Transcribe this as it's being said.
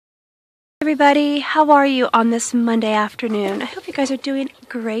Everybody, how are you on this Monday afternoon? I hope you guys are doing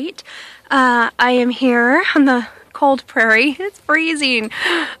great. I am here on the cold prairie. It's freezing.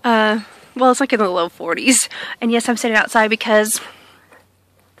 Well, it's like in the low 40s. And yes, I'm sitting outside because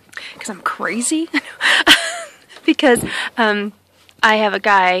I'm crazy. Because I have a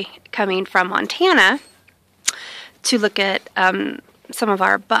guy coming from Montana to look at some of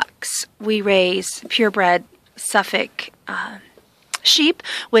our bucks. We raise purebred Suffolk sheep,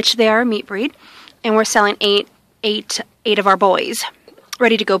 which they are a meat breed, and we're selling eight of our boys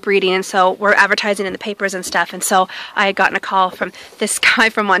ready to go breeding, and so we're advertising in the papers and stuff. And so I had gotten a call from this guy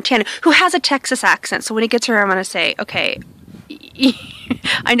from Montana who has a Texas accent, so when he gets here I'm going to say, okay,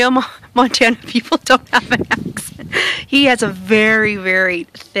 I know Montana people don't have an accent. He has a very, very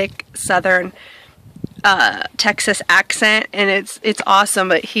thick southern Texas accent, and it's awesome.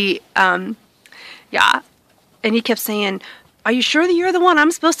 But he yeah, and he kept saying, "Are you sure that you're the one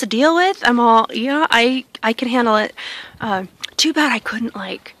I'm supposed to deal with?" I'm all, yeah, I can handle it. Too bad I couldn't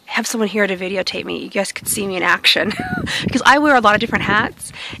like have someone here to videotape me. You guys could see me in action because I wear a lot of different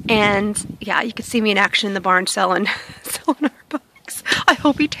hats, and yeah, you could see me in action in the barn selling our books. I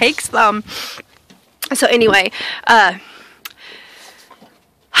hope he takes them. So anyway, I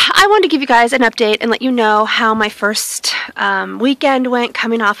wanted to give you guys an update and let you know how my first weekend went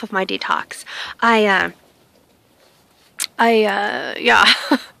coming off of my detox. Yeah,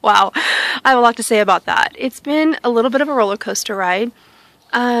 wow. I have a lot to say about that. It's been a little bit of a roller coaster ride.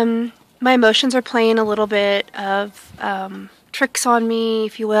 My emotions are playing a little bit of tricks on me,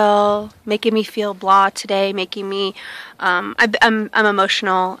 if you will, making me feel blah today, making me, I'm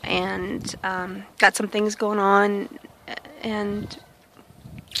emotional and got some things going on, and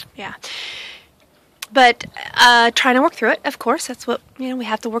yeah. But trying to work through it, of course. That's what, we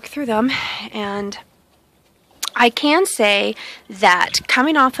have to work through them. And I can say that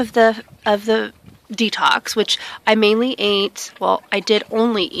coming off of the detox, which I mainly ate, well, I did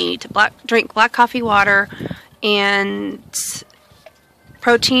only eat drink black coffee, water, and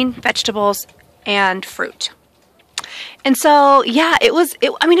protein, vegetables, and fruit. And so, yeah, it was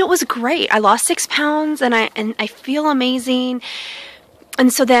great. I lost 6 pounds, and I feel amazing.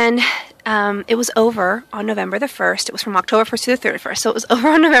 And so then it was over on November the 1st. It was from October 1st to the 31st. So it was over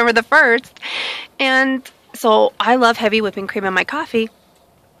on November the 1st. And so I love heavy whipping cream in my coffee.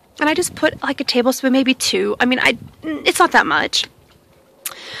 And I just put like a tablespoon, maybe 2. I mean, it's not that much.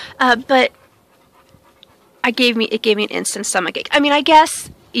 But it gave me an instant stomachache. I mean, I guess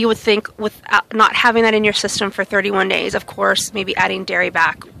you would think with not having that in your system for 31 days, of course, maybe adding dairy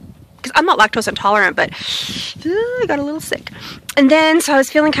back. Because I'm not lactose intolerant, but I got a little sick. And then, so I was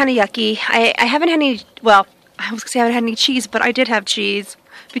feeling kind of yucky. I haven't had any, well, I was going to say I haven't had any cheese, but I did have cheese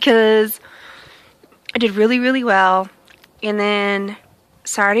because I did really, really well. And then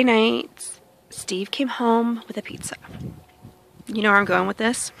Saturday night, Steve came home with a pizza. You know where I'm going with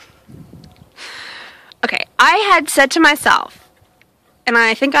this? Okay, I had said to myself, and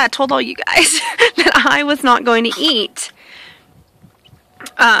I think I told all you guys, that I was not going to eat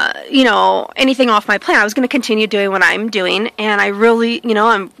anything off my plan. I was going to continue doing what I'm doing, and I really,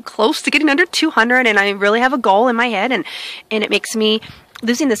 I'm close to getting under 200, and I really have a goal in my head, and it makes me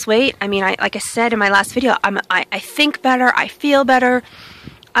losing this weight. I mean, like I said in my last video, I think better, I feel better.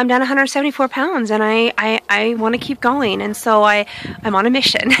 I'm down 174 pounds, and I want to keep going, and so I'm on a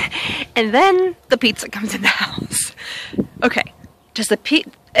mission. And then the pizza comes in the house. Okay, the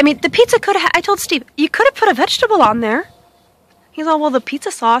pizza could have, I told Steve, you could have put a vegetable on there. He's all, well, the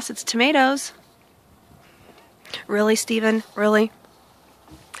pizza sauce, it's tomatoes. Really, Steven? Really?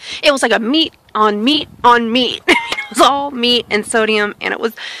 It was like a meat on meat on meat. It was all meat and sodium, and it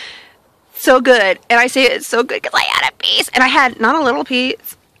was so good. And I say it's so good because I had a piece, and I had not a little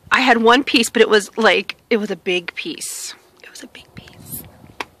piece. I had one piece, but it was a big piece. It was a big piece.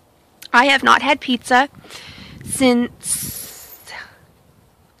 I have not had pizza since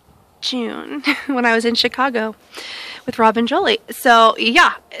June when I was in Chicago with Rob and Jolie. So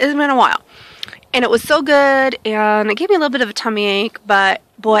yeah, it's been a while. And it was so good, and it gave me a little bit of a tummy ache, but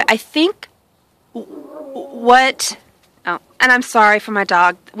boy, I think and I'm sorry for my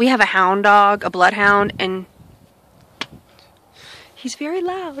dog. We have a hound dog, a bloodhound, and he's very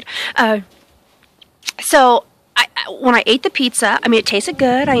loud. So when I ate the pizza, I mean, it tasted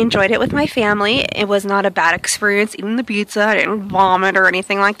good. I enjoyed it with my family. It was not a bad experience eating the pizza. I didn't vomit or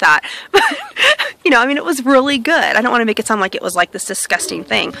anything like that. But, it was really good. I don't want to make it sound like it was like this disgusting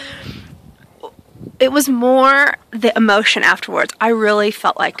thing. It was more the emotion afterwards. I really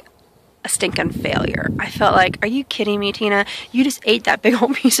felt like a stinking failure. I felt like, are you kidding me, Tina? You just ate that big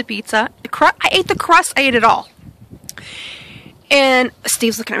old piece of pizza. I ate the crust. I ate it all. And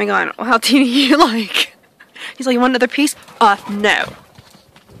Steve's looking at me going, well, how teeny you like? He's like, you want another piece? No.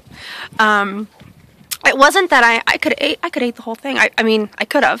 It wasn't that I could eat the whole thing. I mean, I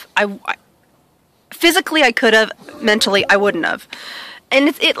could have. Physically I could have. Mentally I wouldn't have.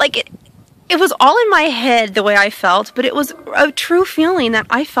 And it was all in my head the way I felt, but it was a true feeling that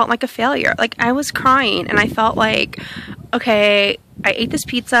I felt like a failure. Like, I was crying, and I felt like, okay, I ate this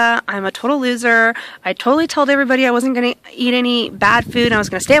pizza, I'm a total loser, I totally told everybody I wasn't going to eat any bad food, and I was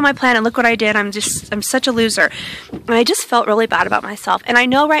going to stay on my plan, and look what I did, I'm such a loser. And I just felt really bad about myself. And I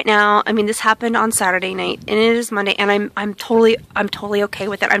know right now, I mean, this happened on Saturday night, and it is Monday, and I'm totally okay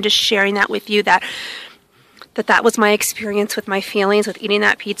with it. I'm just sharing that with you, that was my experience with my feelings with eating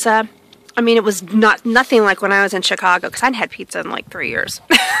that pizza. I mean, it was nothing like when I was in Chicago, because I hadn't had pizza in like 3 years.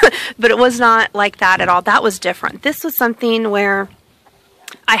 But it was not like that at all. That was different. This was something where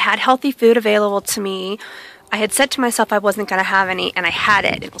I had healthy food available to me. I had said to myself I wasn't going to have any, and I had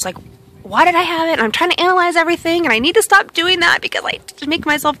it. It was like, why did I have it? And I'm trying to analyze everything, and I need to stop doing that, because I just make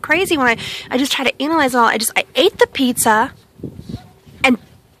myself crazy when I just try to analyze it all. I ate the pizza, and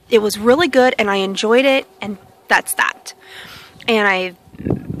it was really good, and I enjoyed it, and that's that. And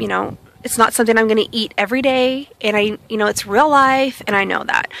it's not something I'm going to eat every day, and it's real life, and I know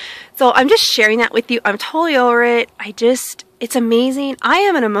that. So I'm just sharing that with you. I'm totally over it. It's amazing. I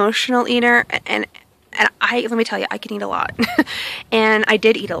am an emotional eater, and let me tell you, I can eat a lot. And I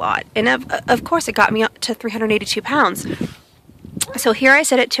did eat a lot. And of course, it got me up to 382 pounds. So here I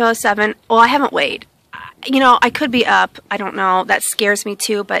sit at 207. Well, I haven't weighed. I could be up. I don't know. That scares me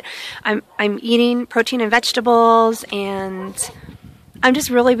too, but I'm eating protein and vegetables, and I'm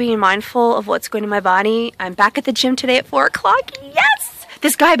just really being mindful of what's going in my body. I'm back at the gym today at 4 o'clock. Yes!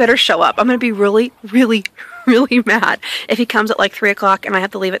 This guy better show up. I'm going to be really, really, really mad if he comes at like 3 o'clock and I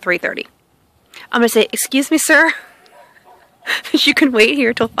have to leave at 3:30. I'm going to say, excuse me, sir, you can wait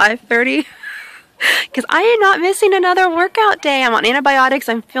here till 5:30, because I am not missing another workout day. I'm on antibiotics.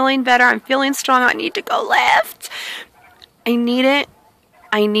 I'm feeling better. I'm feeling strong. I need to go lift. I need it.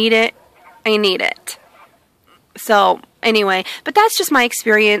 I need it. I need it. So anyway, but that's just my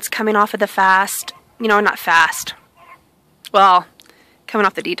experience coming off of the fast. Not fast. Well, coming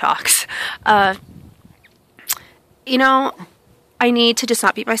off the detox. I need to just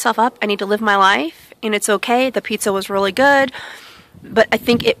not beat myself up. I need to live my life, and it's okay. The pizza was really good, but I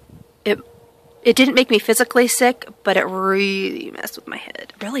think it didn't make me physically sick, but it really messed with my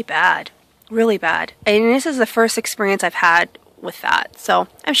head. Really bad. Really bad. And this is the first experience I've had with that. So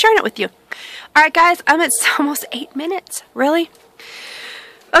I'm sharing it with you. All right, guys, I'm at almost 8 minutes. Really?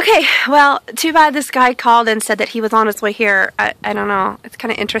 Okay, well, too bad this guy called and said that he was on his way here. I don't know. It's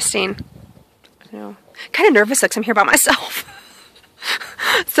kind of interesting. Kind of nervous because I'm here by myself.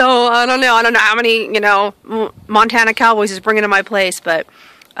 So I don't know how many, Montana cowboys is bringing to my place, but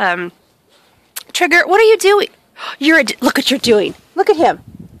Trigger, what are you doing? Look what you're doing. Look at him.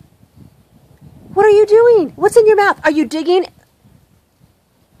 What are you doing? What's in your mouth? Are you digging?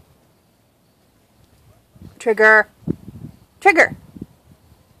 Trigger. Trigger.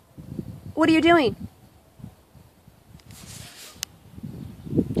 What are you doing?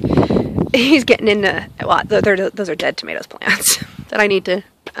 He's getting into, well, those are dead tomatoes plants that I need to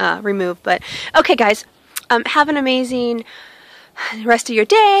remove. But okay, guys, have an amazing rest of your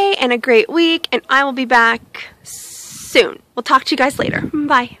day and a great week, and I will be back soon. We'll talk to you guys later.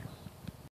 Bye.